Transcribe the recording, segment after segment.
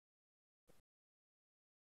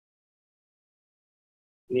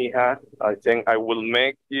Niha, I think I will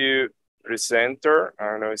make you presenter.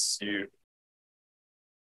 I don't know if you.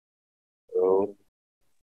 Oh,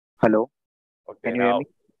 Hello, okay, can you hear now. me?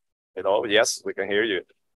 Hello, yes, we can hear you.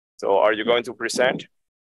 So, are you Yeah. going to present?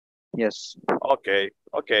 Yes. Okay,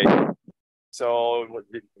 okay. So,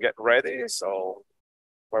 get ready. So,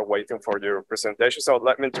 we're waiting for your presentation. So,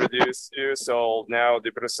 let me introduce you. So, now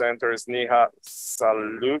the presenter is Niha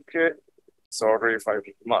Saluke. Sorry if I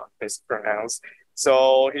mispronounced.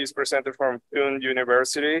 So he's presented from Pune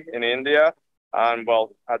University in India, and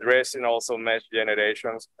well, addressing also mesh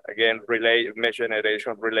generations, again, mesh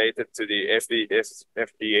generation related to the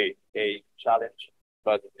FDA challenge,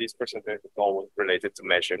 but this presentation is always related to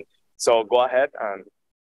meshing. So go ahead, and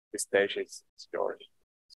the stage is yours.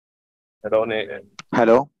 Hello,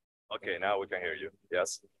 Hello. okay, now we can hear you.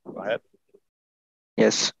 Yes, go ahead.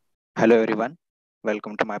 Yes. Hello, everyone.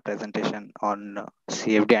 Welcome to my presentation on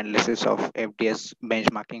CFD analysis of FDS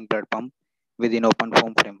benchmarking blood pump within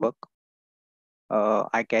OpenFOAM framework.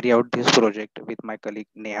 I carry out this project with my colleague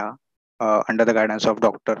Neha under the guidance of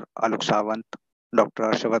Dr. Alok Sawant, Dr.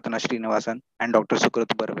 Harshavardhana Srinivasan, and Dr.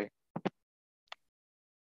 Sukrit Bhure.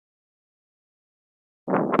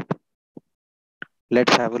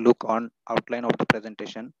 Let's have a look on outline of the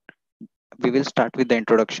presentation. We will start with the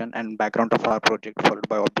introduction and background of our project, followed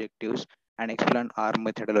by objectives and explain our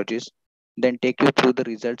methodologies, then take you through the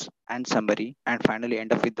results and summary, and finally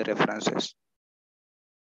end up with the references.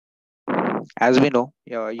 As we know,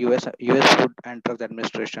 US Food and Drug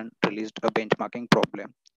Administration released a benchmarking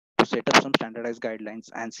problem to set up some standardized guidelines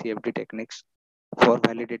and CFD techniques for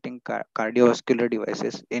validating cardiovascular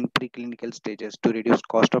devices in preclinical stages to reduce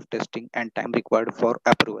cost of testing and time required for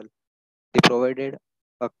approval. They provided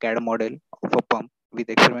a CAD model of a pump with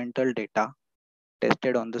experimental data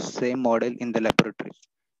tested on the same model in the laboratories.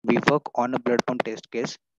 We work on a blood pump test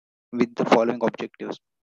case with the following objectives.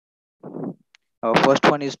 First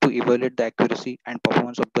one is to evaluate the accuracy and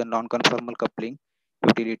performance of the non-conformal coupling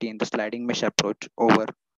utility in the sliding mesh approach over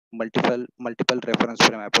multiple reference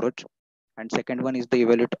frame approach. And second one is the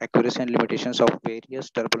evaluate accuracy and limitations of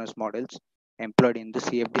various turbulence models employed in the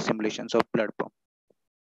CFD simulations of blood pump.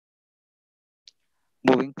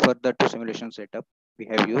 Moving further to simulation setup, we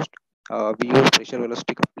use pressure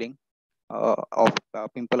velocity coupling of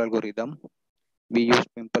Pimple algorithm. We use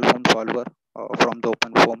Pimple foam solver from the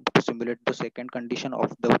OpenFOAM to simulate the second condition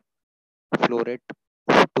of the flow rate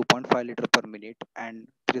of 2.5 liter per minute and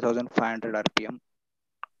 3500 rpm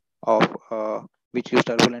of which gives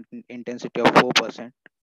turbulent intensity of 4%,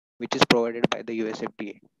 which is provided by the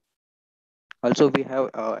USFDA. Also, we have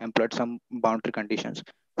employed some boundary conditions.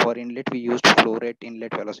 For inlet, we used flow rate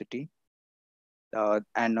inlet velocity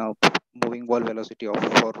and moving wall velocity of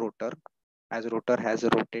for rotor, as rotor has a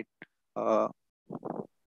uh,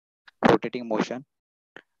 rotating motion,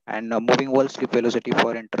 and moving wall slip velocity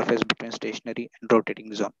for interface between stationary and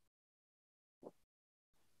rotating zone.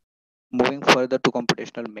 Moving further to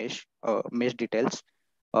computational mesh details,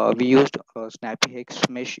 we used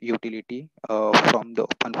snappyHexMesh utility from the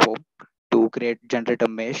OpenFOAM to generate a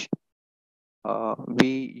mesh.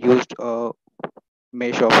 We used a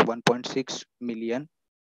mesh of 1.6 million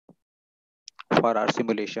for our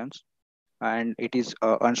simulations, and it is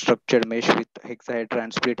unstructured mesh with hexahedra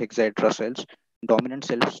and split hexahedra cells. Dominant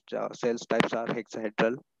cells types are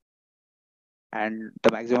hexahedral, and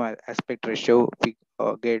the maximum aspect ratio we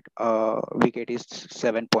get is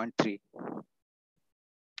 7.3.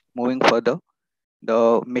 Moving further,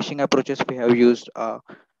 the meshing approaches we have used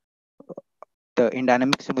in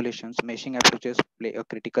dynamic simulations. Meshing approaches play a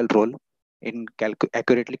critical role in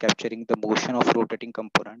accurately capturing the motion of rotating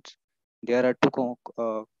components. There are two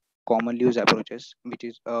commonly used approaches, which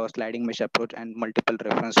is sliding mesh approach and multiple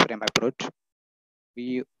reference frame approach.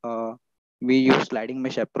 We uh, we use sliding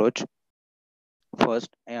mesh approach first,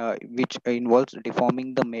 which involves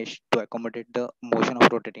deforming the mesh to accommodate the motion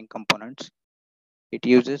of rotating components. It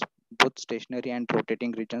uses both stationary and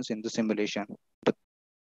rotating regions in the simulation.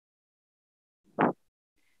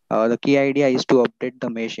 The key idea is to update the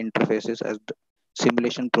mesh interfaces as the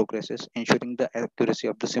simulation progresses, ensuring the accuracy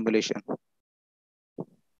of the simulation.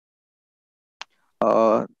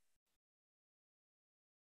 Uh,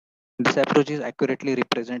 this approach is accurately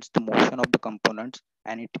represents the motion of the components,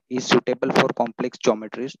 and it is suitable for complex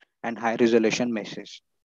geometries and high resolution meshes.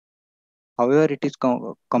 However, it is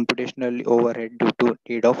computationally overhead due to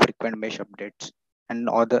need of frequent mesh updates. And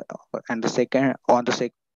other and the second on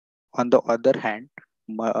the other hand,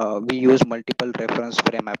 we use multiple reference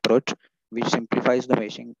frame approach, which simplifies the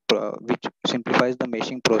meshing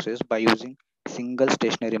process by using single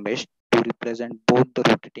stationary mesh to represent both the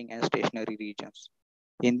rotating and stationary regions.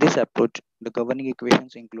 In this approach, the governing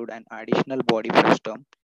equations include an additional body force term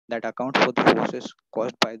that accounts for the forces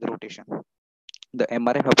caused by the rotation. The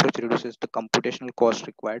MRF approach reduces the computational cost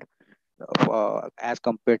required as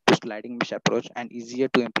compared to sliding mesh approach and easier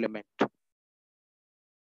to implement.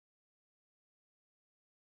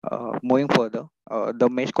 Moving further, the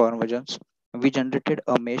mesh convergence. We generated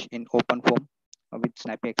a mesh in OpenFOAM with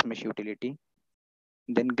snappyHexMesh utility.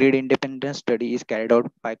 Then grid independence study is carried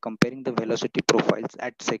out by comparing the velocity profiles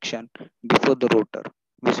at section before the rotor.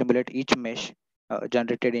 We simulate each mesh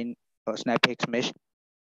generated in snappyHexMesh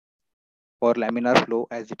or laminar flow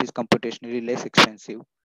as it is computationally less expensive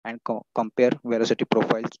and compare velocity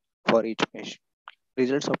profiles for each mesh.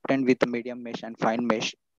 Results obtained with the medium mesh and fine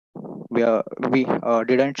mesh where we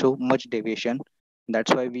didn't show much deviation.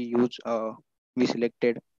 That's why we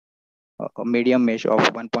selected a medium mesh of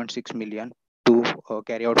 1.6 million to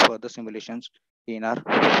carry out further simulations in our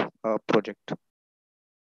project.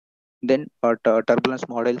 Then turbulence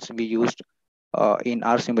models we used in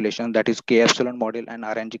our simulation, that is K epsilon model and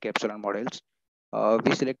RNG K epsilon models.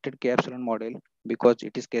 We selected K epsilon model because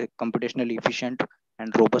it is computationally efficient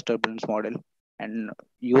and robust turbulence model and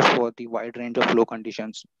used for the wide range of flow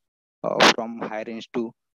conditions from high range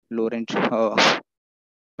to low range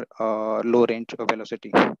low range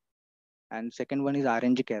velocity. And second one is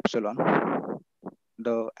RNG K epsilon,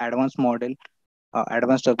 the advanced model,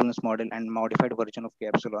 advanced turbulence model and modified version of K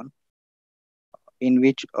epsilon, in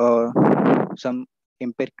which some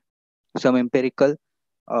empirical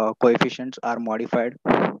coefficients are modified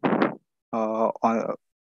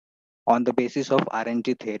on the basis of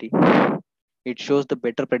RNG theory. It shows the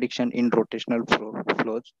better prediction in rotational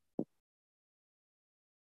flows,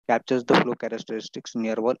 captures the flow characteristics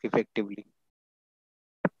near wall effectively.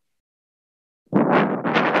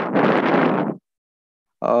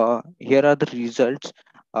 Here are the results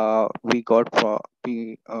we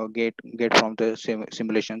get from the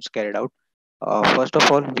simulations carried out. First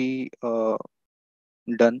of all, we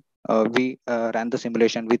ran the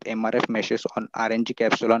simulation with MRF meshes on RNG K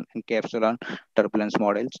epsilon and K epsilon turbulence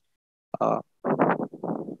models.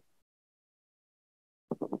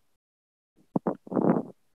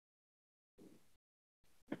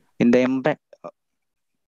 In the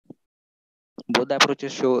both the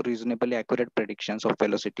approaches show reasonably accurate predictions of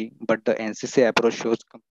velocity, but the NCC approach shows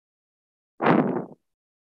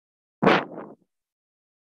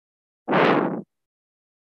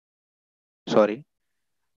sorry.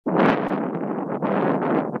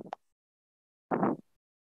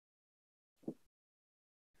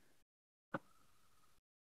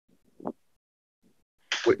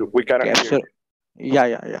 We cannot hear you.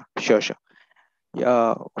 Yeah. Sure.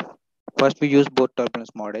 Yeah. First, we use both turbulence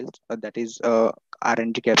models, that is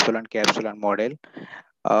RNG K epsilon model.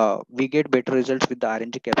 We get better results with the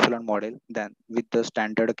RNG K epsilon model than with the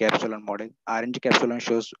standard K epsilon model. RNG K epsilon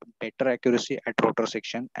shows better accuracy at rotor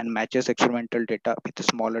section and matches experimental data with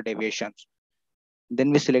smaller deviations.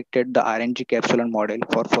 Then we selected the RNG K epsilon model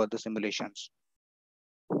for further simulations.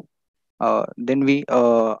 Then we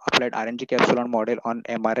applied RNG K epsilon model on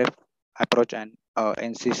MRF approach and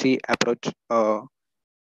NCC approach.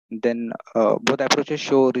 Then both approaches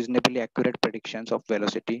show reasonably accurate predictions of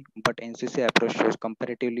velocity, but NCC approach shows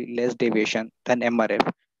comparatively less deviation than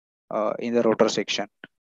MRF in the rotor section.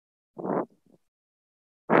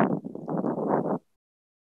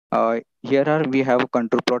 Here we have a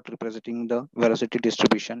control plot representing the velocity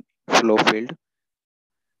distribution flow field.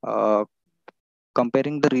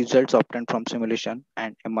 Comparing the results obtained from simulation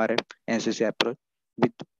and MRF NCC approach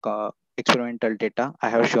with experimental data I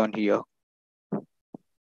have shown here.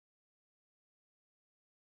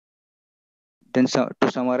 Then to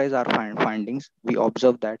summarize our findings, we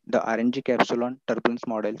observed that the RNG K epsilon turbulence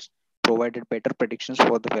models provided better predictions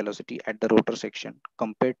for the velocity at the rotor section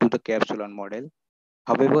compared to the K epsilon model.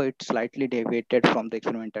 However, it slightly deviated from the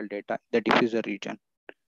experimental data in the diffuser region.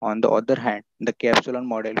 On the other hand, the K epsilon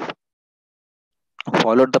model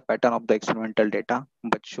followed the pattern of the experimental data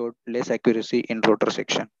but showed less accuracy in rotor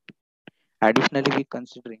section. Additionally, we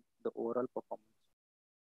considering the overall performance.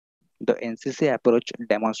 The NCC approach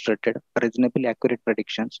demonstrated reasonably accurate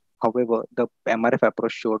predictions. However, the MRF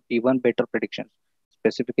approach showed even better predictions,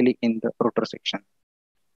 specifically in the rotor section.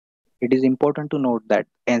 It is important to note that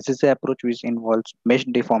NCC approach, which involves mesh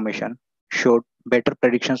deformation, showed better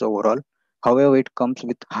predictions overall. However, it comes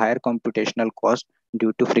with higher computational cost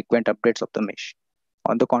due to frequent updates of the mesh.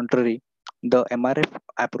 On the contrary, the MRF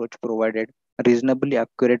approach provided reasonably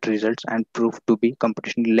accurate results and proved to be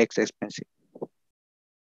computationally less expensive.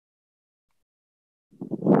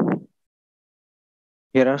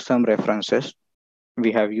 Here are some references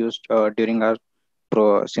we have used during our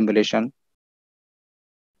simulation.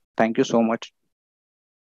 Thank you so much.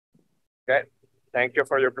 Okay, thank you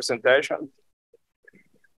for your presentation.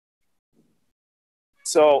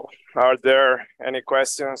 So, are there any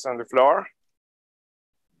questions on the floor?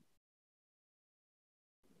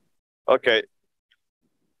 Okay.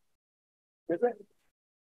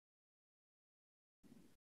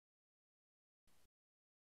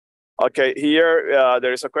 Okay, here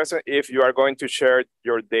there is a question if you are going to share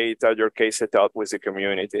your data, your case setup with the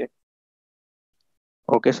community.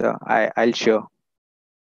 Okay, sir. I'll share.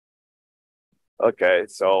 Okay,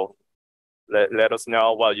 so let us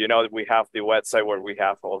know. Well, you know, we have the website where we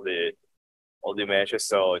have all the meshes,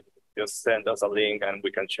 so just send us a link and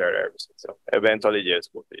we can share everything. So eventually, yes,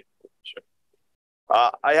 we'll be sure.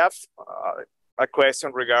 I have a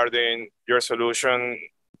question regarding your solution.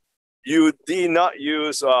 You did not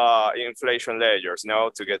use inflation layers, no,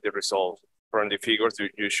 to get the results from the figures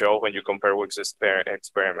you show when you compare with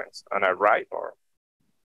experiments. Am I right? Or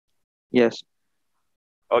Yes.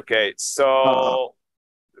 okay, so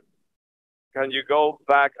can you go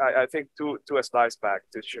back? I think two slides back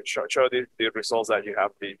to show the results that you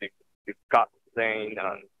have, the cut plane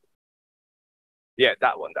and yeah,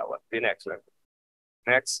 that one, the next one,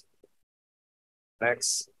 next,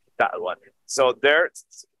 that one. So there.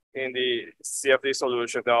 In the CFD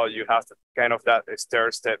solution, though, you have kind of that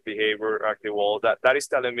stair-step behavior at the wall. That is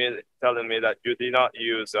telling me that you did not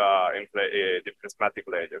use the prismatic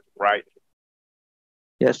layer, right?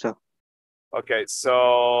 Yes, sir. Okay,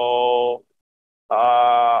 so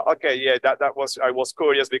okay, yeah, that was I was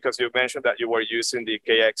curious because you mentioned that you were using the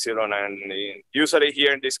K epsilon, and usually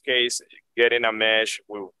here in this case, getting a mesh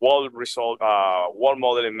with wall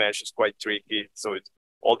modeling mesh is quite tricky. So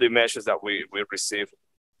all the meshes that we receive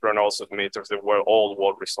from all submitters, they were all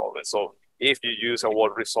wall resolving. So if you use a wall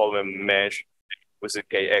resolving mesh with the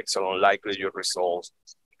K epsilon, likely your results,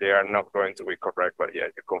 they are not going to be correct. But yeah,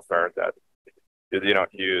 you confirm that you did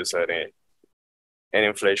not use any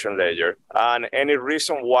inflation layer. And any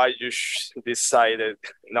reason why you decided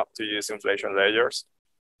not to use inflation layers?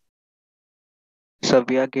 So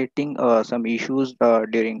we are getting some issues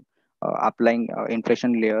during applying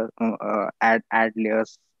inflation layer, add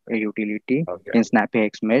layers utility in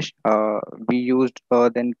snappyHexMesh. We used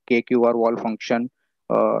then KQR wall function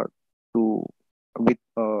to with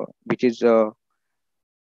which is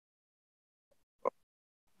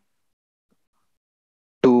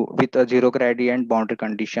with a zero gradient boundary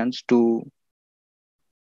conditions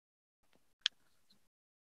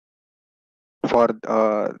for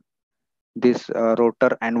this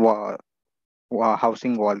rotor and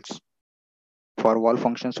housing walls. For wall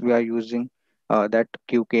functions, we are using that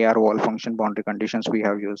QKR wall function boundary conditions we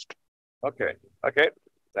have used. Okay.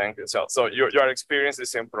 Thank you. So you are experiencing the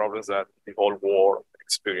same problems that the whole war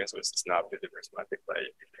experienced with Snappy, the prismatic layer.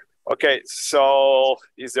 Okay, so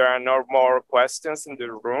is there no more questions in the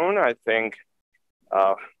room? I think,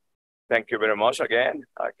 thank you very much again.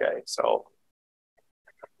 Okay, so.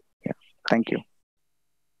 Yeah, thank you.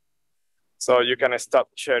 So you can stop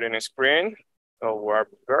sharing a screen. So we're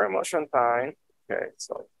very much on time. Okay,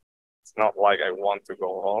 so it's not like I want to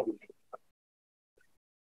go home.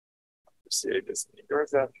 See the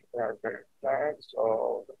speakers that are very fast.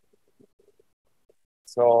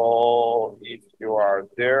 So if you are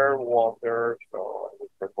there, Wouter, so I would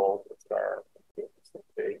propose to start the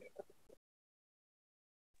presentation.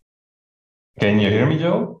 Can you hear me,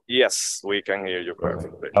 Joe? Yes, we can hear you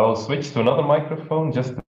perfectly. I will switch to another microphone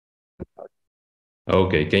just.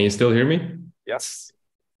 Okay, can you still hear me? Yes.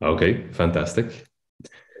 Okay, fantastic.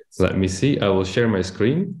 Let me see, I will share my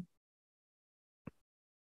screen.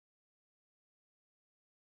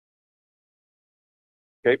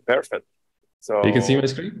 Okay, perfect. So you can see my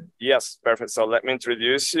screen? Yes, perfect. So let me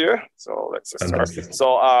introduce you. So let's start. Fantastic.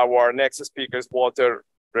 So our next speaker is Wouter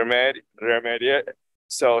Remmerie.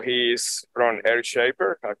 So he's from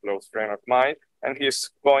AirShaper, a close friend of mine, and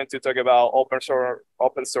he's going to talk about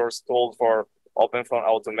open source tools for OpenFOAM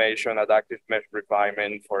automation, adaptive mesh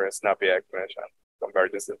refinement for a snappyHexMesh and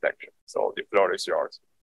convergence detection. So the floor is yours.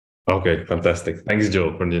 Okay, fantastic. Thanks,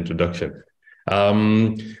 Joe, for the introduction.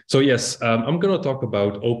 So yes, I'm going to talk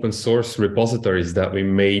about open source repositories that we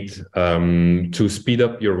made to speed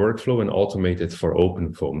up your workflow and automate it for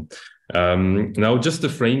OpenFOAM. Now, just to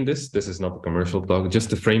frame this is not a commercial talk, just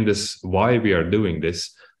to frame this, why we are doing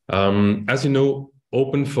this. As you know,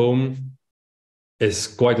 OpenFOAM is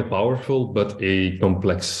quite a powerful but a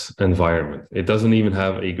complex environment. It doesn't even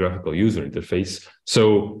have a graphical user interface.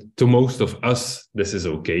 So to most of us, this is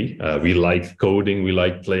okay. We like coding, we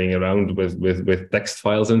like playing around with text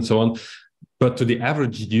files and so on. But to the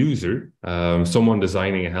average user, someone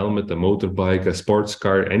designing a helmet, a motorbike, a sports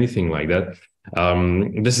car, anything like that,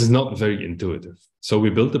 This is not very intuitive. So we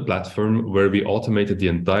built a platform where we automated the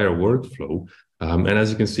entire workflow. And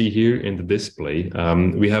as you can see here in the display,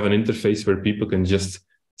 we have an interface where people can just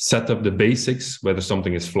set up the basics, whether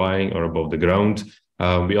something is flying or above the ground.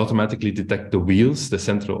 We automatically detect the wheels, the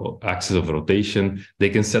central axis of rotation. They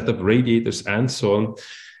can set up radiators and so on.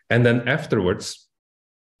 And then afterwards,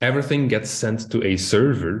 everything gets sent to a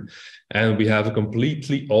server, and we have a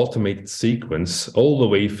completely automated sequence all the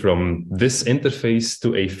way from this interface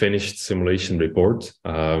to a finished simulation report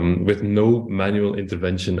with no manual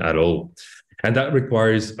intervention at all. And that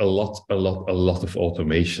requires a lot of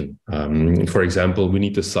automation. For example, we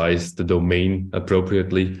need to size the domain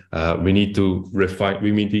appropriately. We need to refine,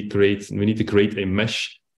 we need to create a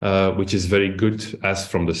mesh which is very good as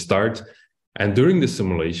from the start. And during the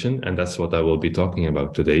simulation, and that's what I will be talking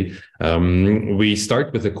about today, we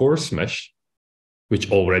start with a coarse mesh,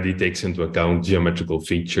 which already takes into account geometrical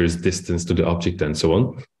features, distance to the object, and so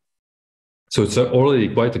on. So it's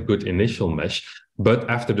already quite a good initial mesh. But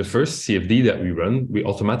after the first CFD that we run, we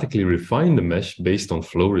automatically refine the mesh based on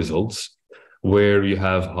flow results, where you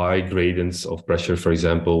have high gradients of pressure, for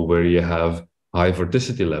example, where you have high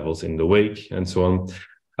vorticity levels in the wake, and so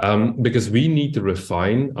on. Because we need to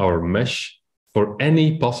refine our mesh for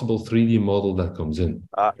any possible 3D model that comes in.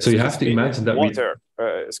 So you have to imagine that Wouter,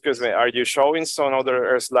 excuse me, are you showing some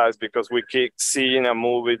other slides? Because we keep seeing a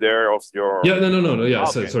movie there of your... Yeah, no. Yeah,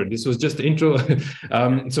 okay. Sorry, this was just the intro.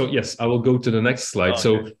 So yes, I will go to the next slide. Okay.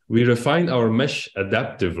 So we refine our mesh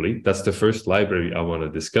adaptively. That's the first library I want to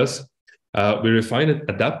discuss. We refine it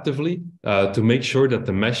adaptively to make sure that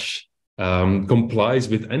the mesh complies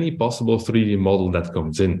with any possible 3D model that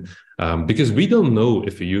comes in. Because we don't know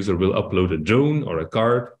if a user will upload a drone or a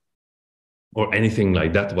car or anything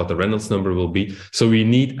like that, what the Reynolds number will be. So we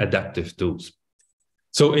need adaptive tools.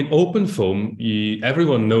 So in OpenFOAM,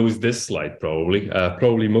 everyone knows this slide probably.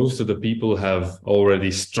 Probably most of the people have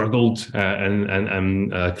already struggled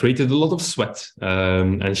and created a lot of sweat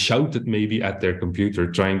and shouted maybe at their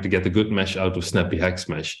computer trying to get a good mesh out of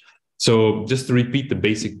snappyHexMesh. So just to repeat the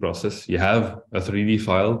basic process, you have a 3D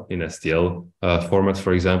file in STL format,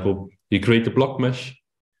 for example. You create a block mesh,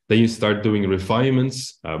 then you start doing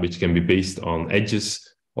refinements, which can be based on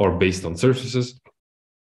edges or based on surfaces.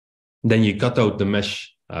 Then you cut out the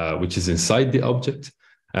mesh, which is inside the object,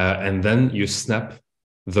 and then you snap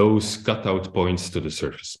those cutout points to the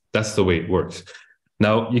surface. That's the way it works.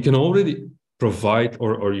 Now, you can already provide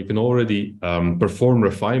or you can already perform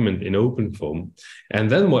refinement in OpenFOAM. And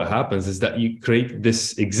then what happens is that you create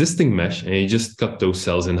this existing mesh and you just cut those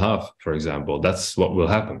cells in half, for example. That's what will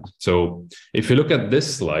happen. So if you look at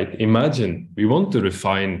this slide, imagine we want to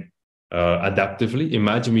refine adaptively.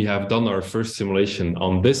 Imagine we have done our first simulation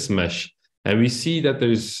on this mesh and we see that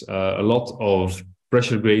there's a lot of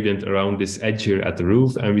pressure gradient around this edge here at the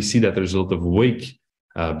roof. And we see that there's a lot of wake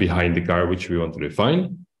behind the car, which we want to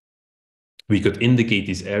refine. We could indicate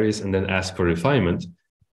these areas and then ask for refinement.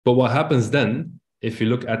 But what happens then, if you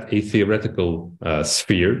look at a theoretical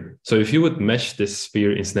sphere, so if you would mesh this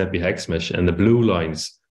sphere in snappyHexMesh and the blue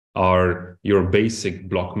lines are your basic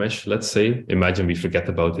block mesh, let's say, imagine we forget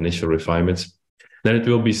about initial refinements, then it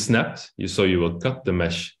will be snapped. So you will cut the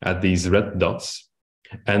mesh at these red dots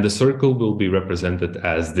and the circle will be represented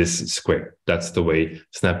as this square. That's the way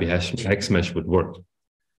snappyHexMesh would work.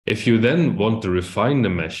 If you then want to refine the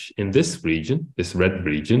mesh in this region, this red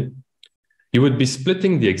region, you would be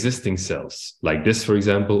splitting the existing cells like this, for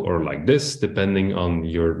example, or like this, depending on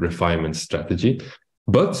your refinement strategy.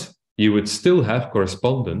 But you would still have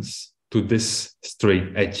correspondence to this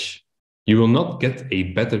straight edge. You will not get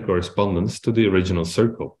a better correspondence to the original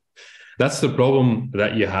circle. That's the problem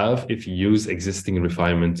that you have if you use existing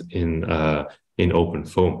refinement in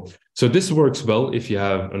OpenFOAM. So this works well if you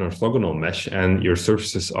have an orthogonal mesh and your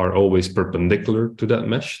surfaces are always perpendicular to that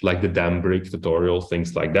mesh, like the dam break tutorial,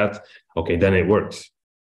 things like that. Okay, then it works.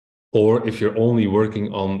 Or if you're only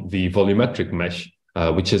working on the volumetric mesh,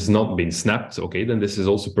 which has not been snapped, okay, then this is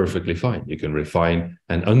also perfectly fine. You can refine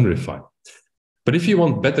and unrefine. But if you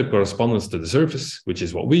want better correspondence to the surface, which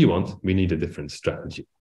is what we want, we need a different strategy.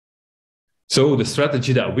 So the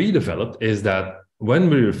strategy that we developed is that when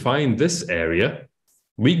we refine this area,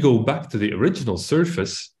 we go back to the original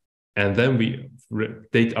surface and then we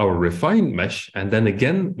take our refined mesh and then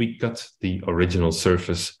again we cut the original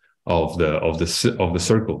surface of the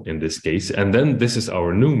circle in this case. And then this is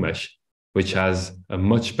our new mesh, which has a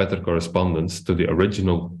much better correspondence to the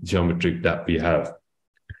original geometry that we have.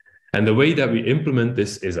 And the way that we implement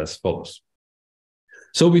this is as follows.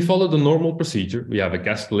 So we follow the normal procedure. We have a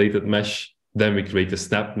castellated mesh. Then we create a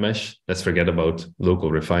snap mesh. Let's forget about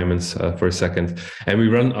local refinements for a second. And we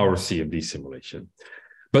run our CFD simulation.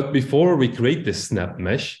 But before we create this snap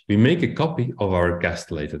mesh, we make a copy of our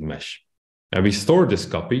castellated mesh. And we store this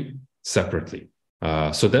copy separately.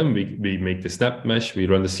 So then we make the snap mesh, we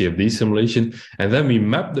run the CFD simulation, and then we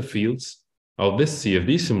map the fields of this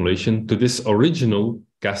CFD simulation to this original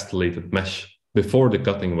castellated mesh before the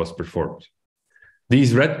cutting was performed.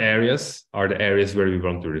 These red areas are the areas where we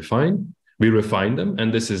want to refine. We refine them,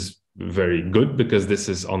 and this is very good because this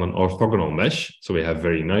is on an orthogonal mesh. So we have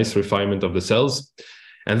very nice refinement of the cells.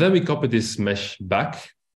 And then we copy this mesh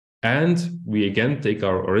back, and we again take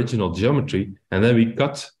our original geometry, and then we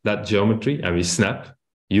cut that geometry and we snap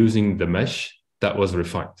using the mesh that was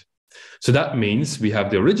refined. So that means we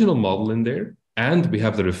have the original model in there, and we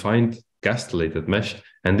have the refined castellated mesh,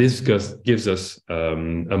 and this gives us a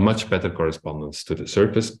much better correspondence to the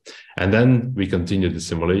surface. And then we continue the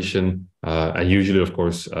simulation, and usually, of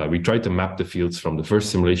course, we try to map the fields from the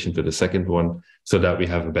first simulation to the second one so that we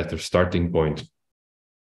have a better starting point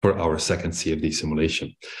for our second CFD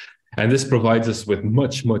simulation. And this provides us with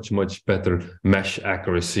much, much, much better mesh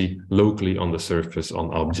accuracy locally on the surface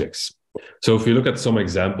on objects. So if we look at some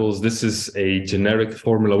examples, this is a generic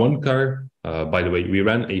Formula One car. By the way, we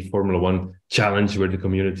ran a Formula One challenge where the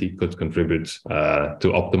community could contribute to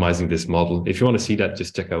optimizing this model. If you want to see that,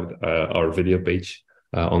 just check out our video page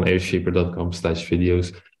on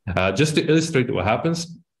airshaper.com/videos. Just to illustrate what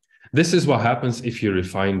happens, this is what happens if you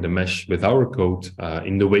refine the mesh with our code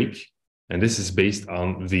in the wake. And this is based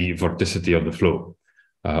on the vorticity of the flow,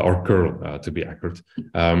 or curl, to be accurate.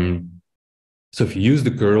 So if you use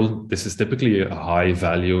the curl, this is typically a high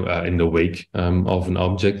value in the wake of an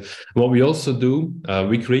object. What we also do,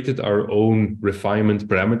 we created our own refinement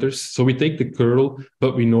parameters. So we take the curl,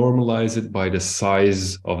 but we normalize it by the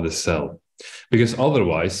size of the cell. Because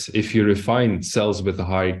otherwise, if you refine cells with a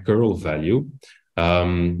high curl value,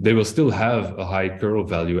 they will still have a high curl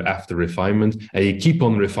value after refinement, and you keep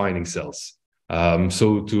on refining cells.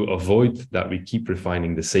 So to avoid that we keep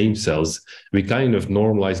refining the same cells, we kind of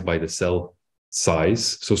normalize by the cell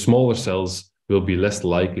size. So smaller cells will be less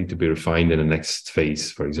likely to be refined in the next phase,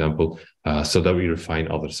 for example, so that we refine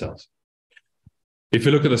other cells. If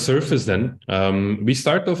you look at the surface then, we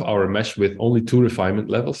start off our mesh with only 2 refinement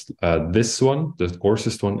levels, this one, the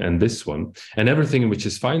coarsest one, and this one. And everything which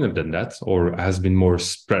is finer than that or has been more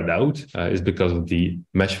spread out is because of the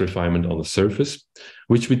mesh refinement on the surface,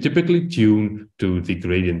 which we typically tune to the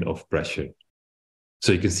gradient of pressure.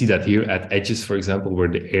 So you can see that here at edges, for example, where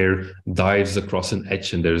the air dives across an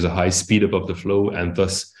edge and there's a high speed up of the flow and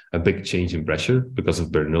thus a big change in pressure. Because of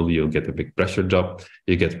Bernoulli, you'll get a big pressure drop.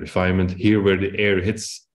 You get refinement. Here where the air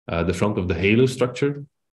hits the front of the halo structure,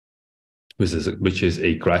 which is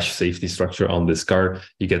a crash safety structure on this car,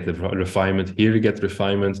 you get the refinement. Here you get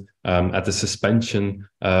refinement at the suspension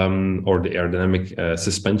or the aerodynamic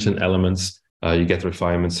suspension elements. You get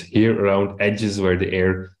refinements here around edges where the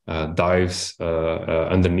air dives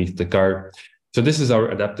underneath the car. So this is our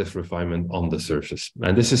adaptive refinement on the surface.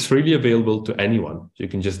 And this is freely available to anyone. You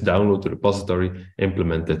can just download the repository,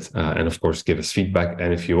 implement it, and of course, give us feedback.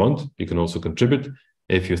 And if you want, you can also contribute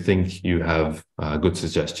if you think you have good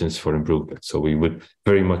suggestions for improvement. So we would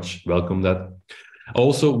very much welcome that.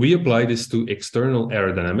 Also, we apply this to external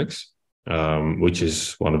aerodynamics, which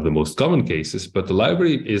is one of the most common cases, but the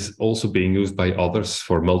library is also being used by others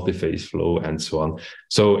for multi-phase flow and so on.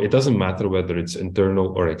 So it doesn't matter whether it's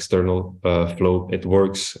internal or external flow, it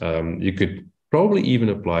works. You could probably even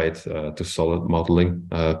apply it to solid modeling.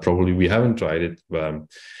 Probably we haven't tried it,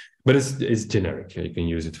 but it's generic. You can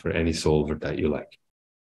use it for any solver that you like.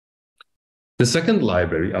 The second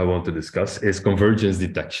library I want to discuss is convergence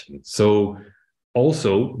detection. So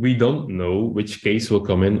also, we don't know which case will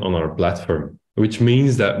come in on our platform, which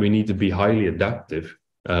means that we need to be highly adaptive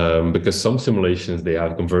because some simulations, they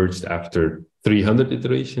have converged after 300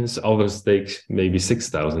 iterations, others take maybe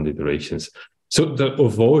 6,000 iterations. So to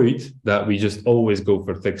avoid that, we just always go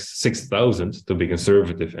for 6,000 to be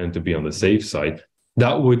conservative and to be on the safe side.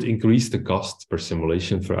 That would increase the cost per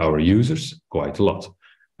simulation for our users quite a lot.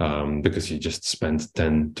 Because you just spend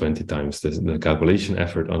 10, 20 times the calculation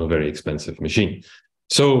effort on a very expensive machine.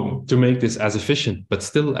 So to make this as efficient, but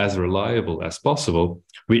still as reliable as possible,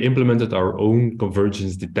 we implemented our own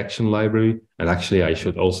convergence detection library. And actually, I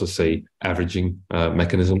should also say averaging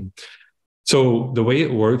mechanism. So the way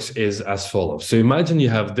it works is as follows. So imagine you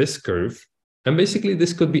have this curve, and basically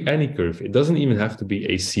this could be any curve. It doesn't even have to be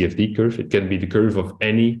a CFD curve. It can be the curve of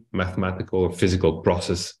any mathematical or physical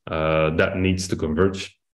process that needs to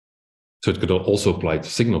converge. So it could also apply to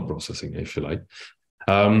signal processing, if you like.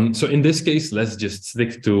 So in this case, let's just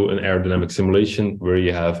stick to an aerodynamic simulation where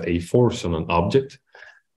you have a force on an object.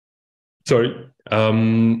 Sorry,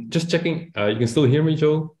 just checking. You can still hear me,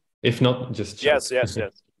 Joe? If not, just check. Yes.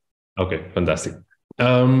 Okay, fantastic.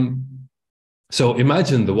 So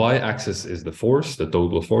imagine the y-axis is the force, the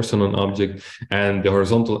total force on an object, and the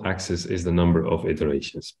horizontal axis is the number of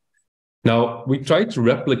iterations. Now, we try to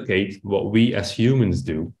replicate what we as humans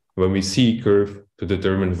do when we see a curve to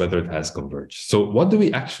determine whether it has converged. So what do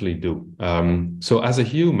we actually do? So as a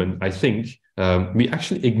human, I think we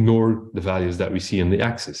actually ignore the values that we see on the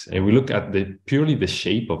axis, and we look at purely the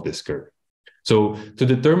shape of this curve. So to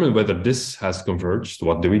determine whether this has converged,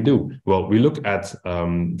 what do we do? Well, we look at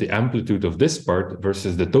the amplitude of this part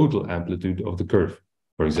versus the total amplitude of the curve,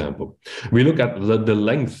 for example. We look at the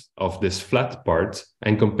length of this flat part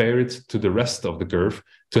and compare it to the rest of the curve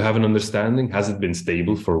to have an understanding, has it been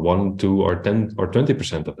stable for 1, 2, or 10 or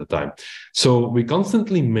 20% of the time? So we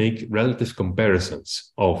constantly make relative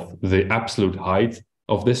comparisons of the absolute height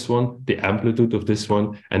of this one, the amplitude of this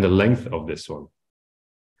one, and the length of this one.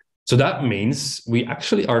 So that means we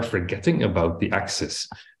actually are forgetting about the axis.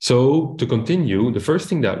 So to continue, the first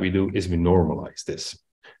thing that we do is we normalize this.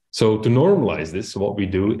 So to normalize this, what we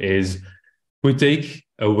do is we take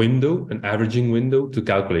a window, an averaging window, to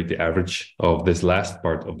calculate the average of this last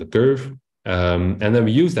part of the curve. And then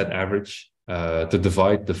we use that average to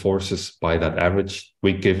divide the forces by that average,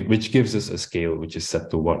 which gives us a scale which is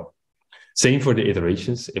set to 1. Same for the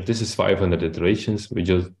iterations. If this is 500 iterations, we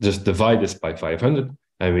just divide this by 500,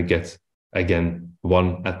 and we get, again,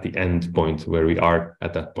 1 at the end point where we are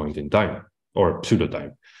at that point in time, or pseudo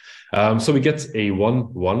time. So we get a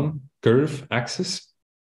 1, 1 curve axis,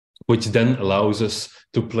 which then allows us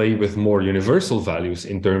to play with more universal values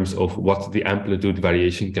in terms of what the amplitude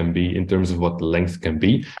variation can be, in terms of what the length can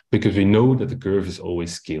be, because we know that the curve is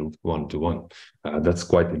always scaled 1 to 1. That's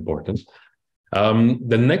quite important.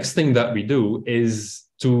 The next thing that we do is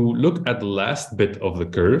to look at the last bit of the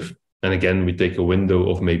curve. And again, we take a window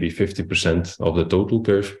of maybe 50% of the total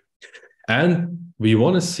curve. And we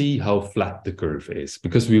want to see how flat the curve is,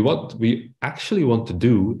 because what we actually want to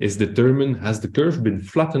do is determine, has the curve been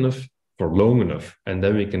flat enough for long enough? And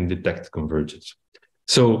then we can detect convergence.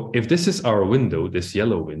 So if this is our window, this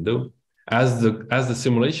yellow window, as the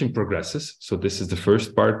simulation progresses, so this is the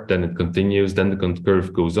first part, then it continues, then the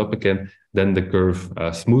curve goes up again, then the curve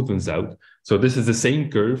smoothens out. So this is the same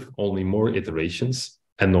curve, only more iterations,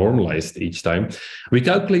 and normalized each time. We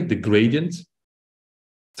calculate the gradient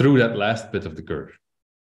through that last bit of the curve.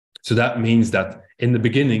 So that means that in the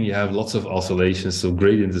beginning, you have lots of oscillations. So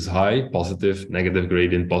gradient is high, positive, negative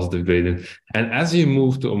gradient, positive gradient. And as you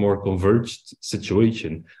move to a more converged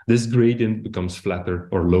situation, this gradient becomes flatter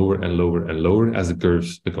or lower and lower and lower as the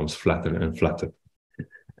curves becomes flatter and flatter.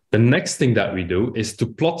 The next thing that we do is to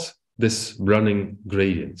plot this running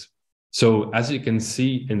gradient. So as you can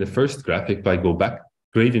see in the first graphic, if I go back,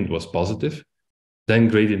 gradient was positive, then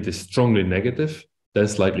gradient is strongly negative, then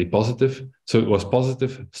slightly positive. So it was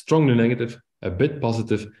positive, strongly negative, a bit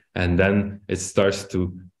positive, and then it starts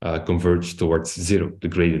to converge towards 0, the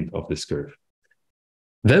gradient of this curve.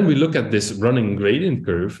 Then we look at this running gradient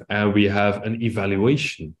curve, and we have an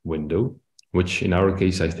evaluation window, which in our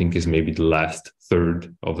case, I think is maybe the last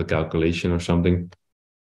third of the calculation or something.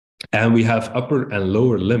 And we have upper and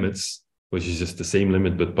lower limits, which is just the same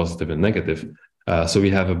limit, but positive and negative. So we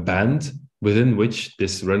have a band within which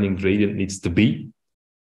this running gradient needs to be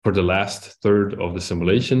for the last third of the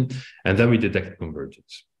simulation, and then we detect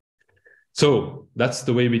convergence. So that's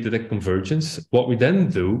the way we detect convergence. What we then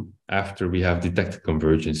do after we have detected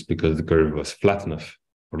convergence, because the curve was flat enough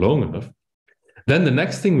or long enough, then the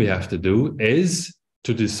next thing we have to do is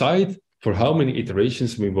to decide for how many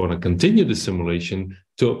iterations we want to continue the simulation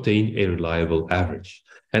to obtain a reliable average.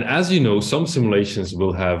 And as you know, some simulations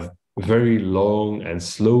will have very long and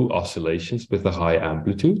slow oscillations with a high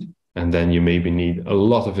amplitude. And then you maybe need a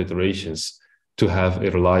lot of iterations to have a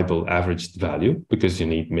reliable averaged value, because you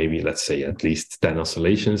need maybe, let's say, at least 10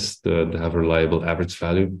 oscillations to have a reliable average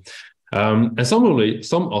value. And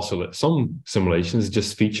some simulations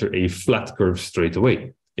just feature a flat curve straight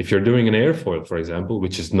away. If you're doing an airfoil, for example,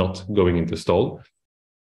 which is not going into stall,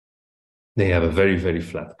 they have a very, very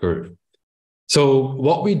flat curve. So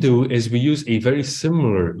what we do is we use a very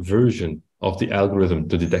similar version of the algorithm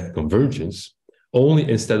to detect convergence, only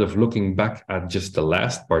instead of looking back at just the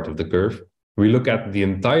last part of the curve, we look at the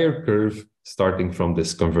entire curve starting from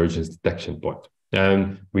this convergence detection point.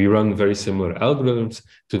 And we run very similar algorithms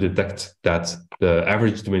to detect that the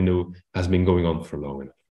averaged window has been going on for long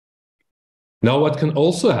enough. Now, what can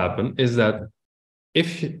also happen is that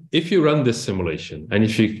if you run this simulation, and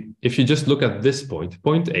if you just look at this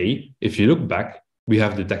point A, if you look back, we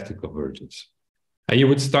have detected convergence. And you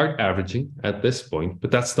would start averaging at this point,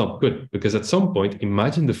 but that's not good, because at some point,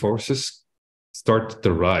 imagine the forces start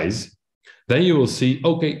to rise. Then you will see,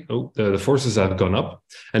 okay, the forces have gone up.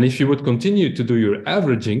 And if you would continue to do your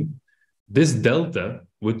averaging, this delta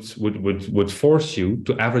would force you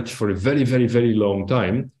to average for a very, very, very long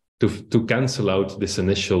time to cancel out this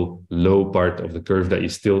initial low part of the curve that you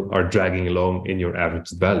still are dragging along in your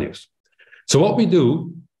averaged values. So what we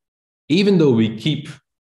do, even though we keep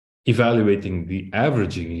evaluating the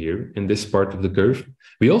averaging here in this part of the curve,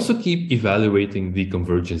 we also keep evaluating the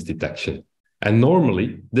convergence detection. And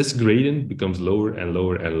normally, this gradient becomes lower and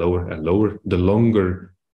lower and lower and lower the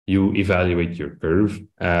longer you evaluate your curve,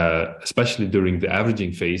 especially during the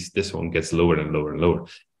averaging phase. This one gets lower and lower and lower.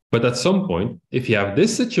 But at some point, if you have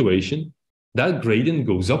this situation, that gradient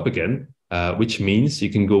goes up again, which means you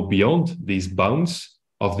can go beyond these bounds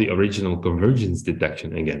of the original convergence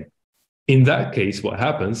detection again. In that case, what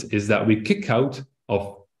happens is that we kick out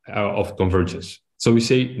of convergence. So we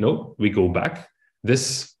say, no, we go back.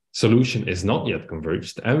 This solution is not yet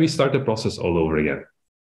converged, and we start the process all over again.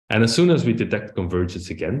 And as soon as we detect convergence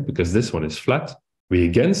again, because this one is flat, we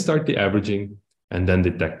again start the averaging and then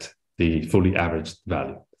detect the fully averaged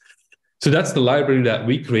value. So that's the library that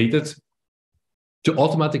we created to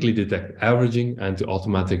automatically detect averaging and to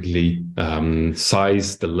automatically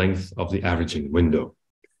size the length of the averaging window.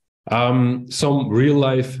 Some real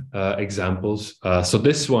life examples. So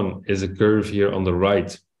this one is a curve here on the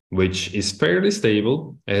right, which is fairly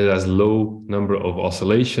stable. It has low number of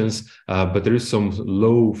oscillations, but there is some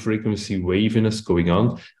low frequency waviness going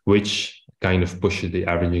on, which kind of pushes the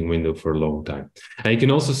averaging window for a long time. And you can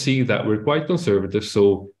also see that we're quite conservative.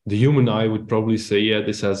 So the human eye would probably say, yeah,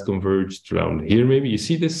 this has converged around here. Maybe you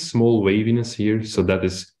see this small waviness here. So that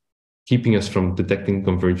is keeping us from detecting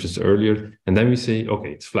convergence earlier. And then we say, okay,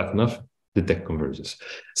 it's flat enough, detect convergence.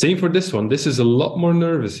 Same for this one. This is a lot more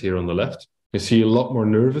nervous here on the left. You see a lot more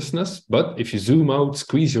nervousness, but if you zoom out,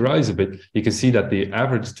 squeeze your eyes a bit, you can see that the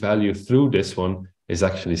averaged value through this one is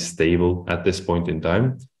actually stable at this point in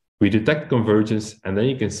time. We detect convergence, and then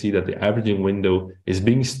you can see that the averaging window is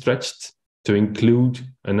being stretched to include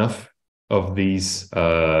enough of these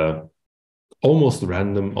almost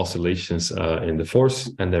random oscillations in the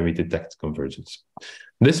force, and then we detect convergence.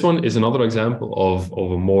 This one is another example of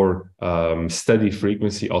a more steady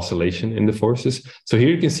frequency oscillation in the forces. So here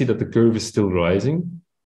you can see that the curve is still rising.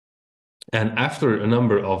 And after a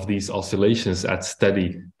number of these oscillations at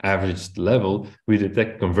steady averaged level, we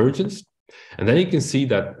detect convergence. And then you can see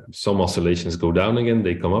that some oscillations go down again,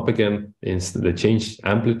 they come up again, they change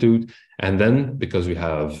amplitude. And then because we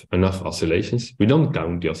have enough oscillations, we don't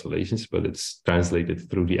count the oscillations, but it's translated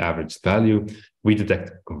through the averaged value, we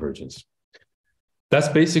detect convergence. That's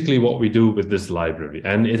basically what we do with this library.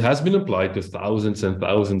 And it has been applied to thousands and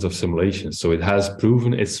thousands of simulations. So it has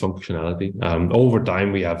proven its functionality. Over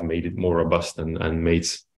time, we have made it more robust and made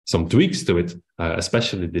some tweaks to it,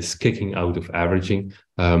 especially this kicking out of averaging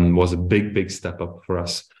was a big step up for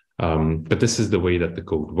us. But this is the way that the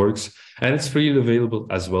code works. And it's freely available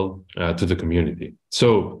as well to the community.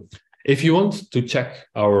 So if you want to check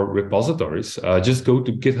our repositories, just go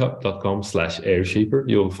to github.com/airshaper.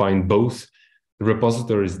 You'll find both the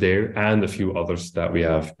repositories there and a few others that we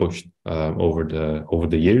have pushed over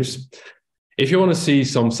the years. If you want to see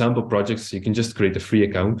some sample projects, you can just create a free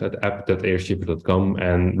account at app.airshaper.com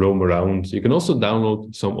and roam around. You can also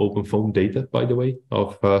download some OpenFOAM data, by the way,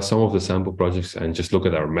 of some of the sample projects and just look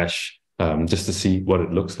at our mesh just to see what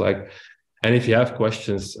it looks like. And if you have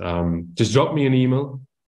questions, just drop me an email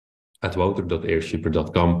at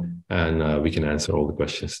wouter.airshaper.com and we can answer all the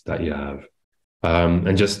questions that you have.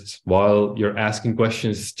 And just while you're asking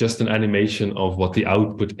questions, just an animation of what the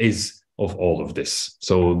output is of all of this.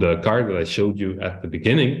 So the card that I showed you at the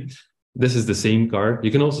beginning, this is the same card.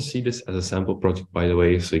 You can also see this as a sample project, by the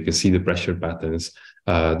way. So you can see the pressure patterns.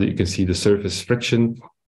 You can see the surface friction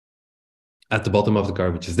at the bottom of the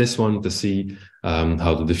card, which is this one, to see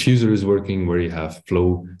how the diffuser is working, where you have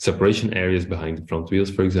flow separation areas behind the front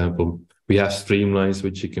wheels, for example. We have streamlines,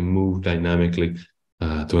 which you can move dynamically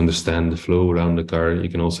to understand the flow around the car. You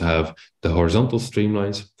can also have the horizontal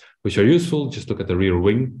streamlines, which are useful. Just look at the rear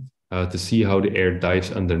wing to see how the air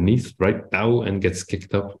dives underneath right now and gets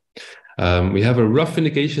kicked up. We have a rough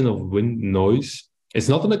indication of wind noise. It's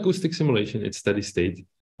not an acoustic simulation, it's steady state,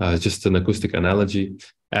 just an acoustic analogy.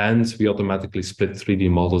 And we automatically split 3D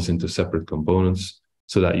models into separate components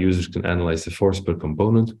so that users can analyze the force per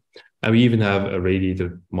component. And we even have a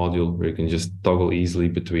radiator module where you can just toggle easily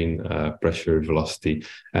between pressure, velocity,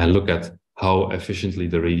 and look at how efficiently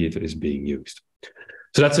the radiator is being used.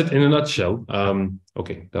 So that's it in a nutshell.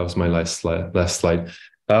 Okay, that was my last slide.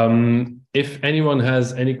 If anyone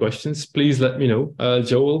has any questions, please let me know.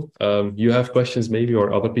 Joel, you have questions maybe,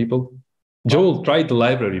 or other people? Joel tried the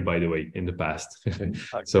library, by the way, in the past. Okay.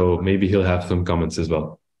 So maybe he'll have some comments as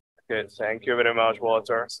well. Okay, thank you very much,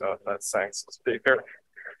 Wouter. So that's thanks, speaker.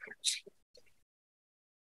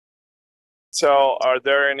 So are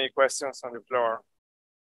there any questions on the floor?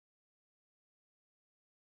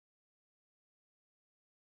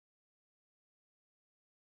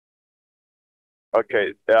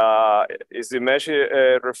 Okay, is the mesh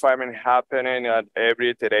refinement happening at every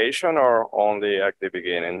iteration or only at the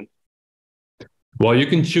beginning? Well, you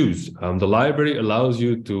can choose. The library allows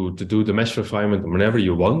you to do the mesh refinement whenever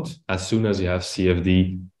you want, as soon as you have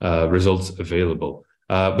CFD results available.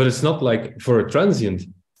 But it's not like for a transient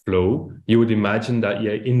flow, you would imagine that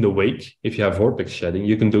in the wake, if you have vortex shedding,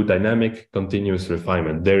 you can do dynamic continuous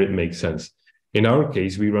refinement. There it makes sense. In our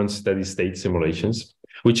case, we run steady state simulations,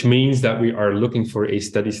 which means that we are looking for a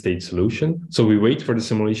steady state solution. So we wait for the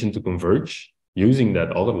simulation to converge using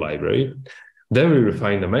that other library. Then we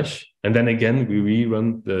refine the mesh. And then again, we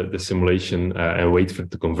rerun the simulation and wait for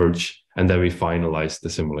it to converge. And then we finalize the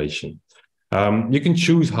simulation. You can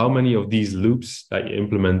choose how many of these loops that you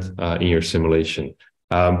implement in your simulation.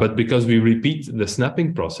 But because we repeat the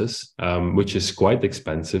snapping process, which is quite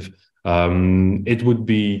expensive, it would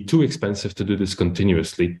be too expensive to do this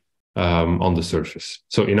continuously on the surface.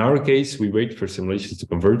 So in our case, we wait for simulations to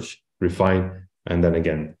converge, refine, and then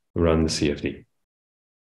again, run the CFD.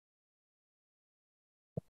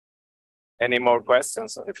 Any more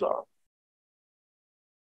questions on the floor?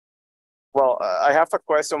 Well, I have a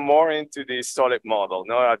question more into the solid model.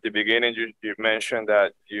 No, at the beginning, you mentioned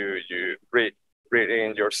that you read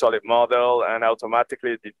in your solid model and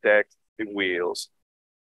automatically detect the wheels.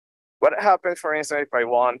 What happens, for instance, if I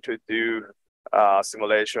want to do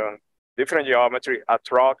simulation, different geometry, a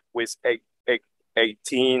truck with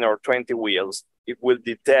 18 or 20 wheels? It will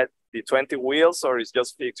detect the 20 wheels, or it's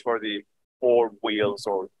just fixed for the 4 wheels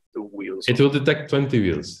or 2 wheels? It will detect 20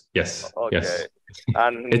 wheels. Yes. Okay. Yes.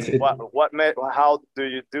 And how do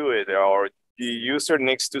you do it? Or the user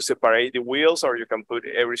needs to separate the wheels, or you can put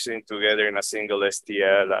everything together in a single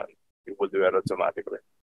STL and it will do it automatically?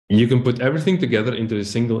 You can put everything together into a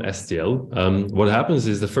single STL. What happens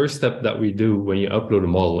is the first step that we do when you upload a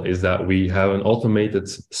model is that we have an automated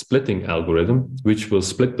splitting algorithm, which will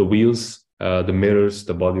split the wheels, the mirrors,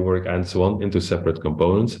 the bodywork, and so on into separate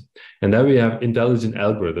components. And then we have intelligent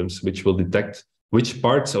algorithms, which will detect which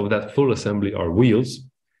parts of that full assembly are wheels.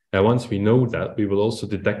 And once we know that, we will also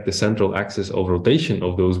detect the central axis of rotation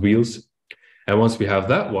of those wheels. And once we have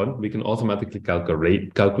that one, we can automatically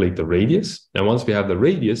calculate the radius. And once we have the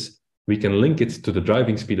radius, we can link it to the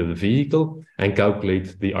driving speed of the vehicle and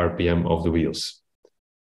calculate the RPM of the wheels.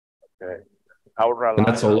 Okay. How reliable? And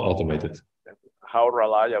that's all automated. How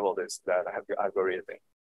reliable is that algorithm?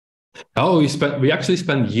 Oh, we actually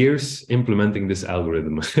spent years implementing this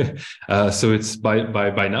algorithm. So it's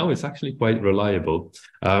by now it's actually quite reliable.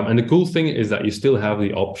 And the cool thing is that you still have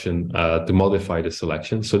the option to modify the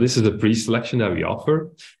selection. So this is a pre-selection that we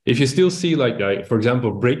offer. If you still see like for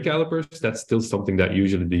example, brake calipers, that's still something that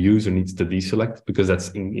usually the user needs to deselect because that's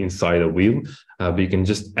inside a wheel. But you can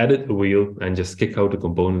just edit a wheel and just kick out a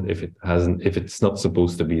component if it's not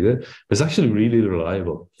supposed to be there. It's actually really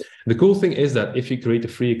reliable. The cool thing is that if you create a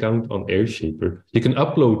free account on AirShaper, you can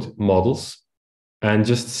upload models and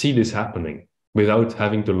just see this happening without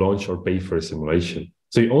having to launch or pay for a simulation.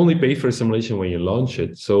 So you only pay for a simulation when you launch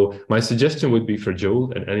it. So my suggestion would be for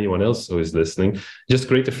Joel and anyone else who is listening, just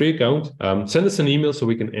create a free account, send us an email so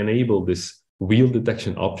we can enable this wheel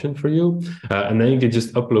detection option for you. And then you can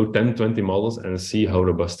just upload 10, 20 models and see how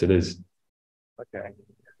robust it is. Okay.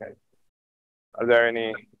 Are there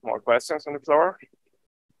any more questions on the floor?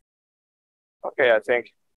 Okay, I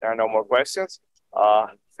think there are no more questions.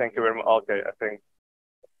 Thank you very much. Okay, I think.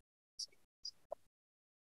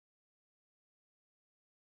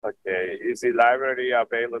 Okay, is the library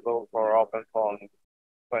available for OpenFOAM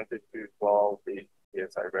 2212, the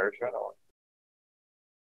ESI version?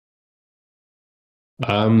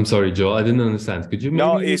 Or? Sorry, Joel, I didn't understand. Could you maybe?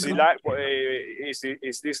 No, is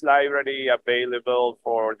this library available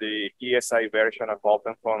for the ESI version of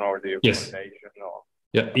OpenFOAM or the implementation? Yes. Or?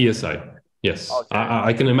 Yeah, ESI. Yes, okay.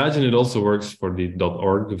 I can imagine it also works for the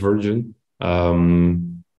 .org version,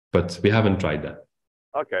 but we haven't tried that.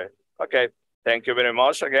 Okay. Thank you very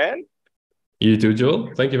much again. You too,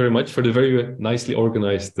 Joel. Thank you very much for the very nicely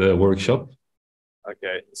organized workshop.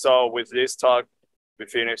 Okay, so with this talk, we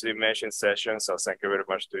finish the immersion session. So thank you very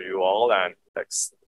much to you all, and thanks.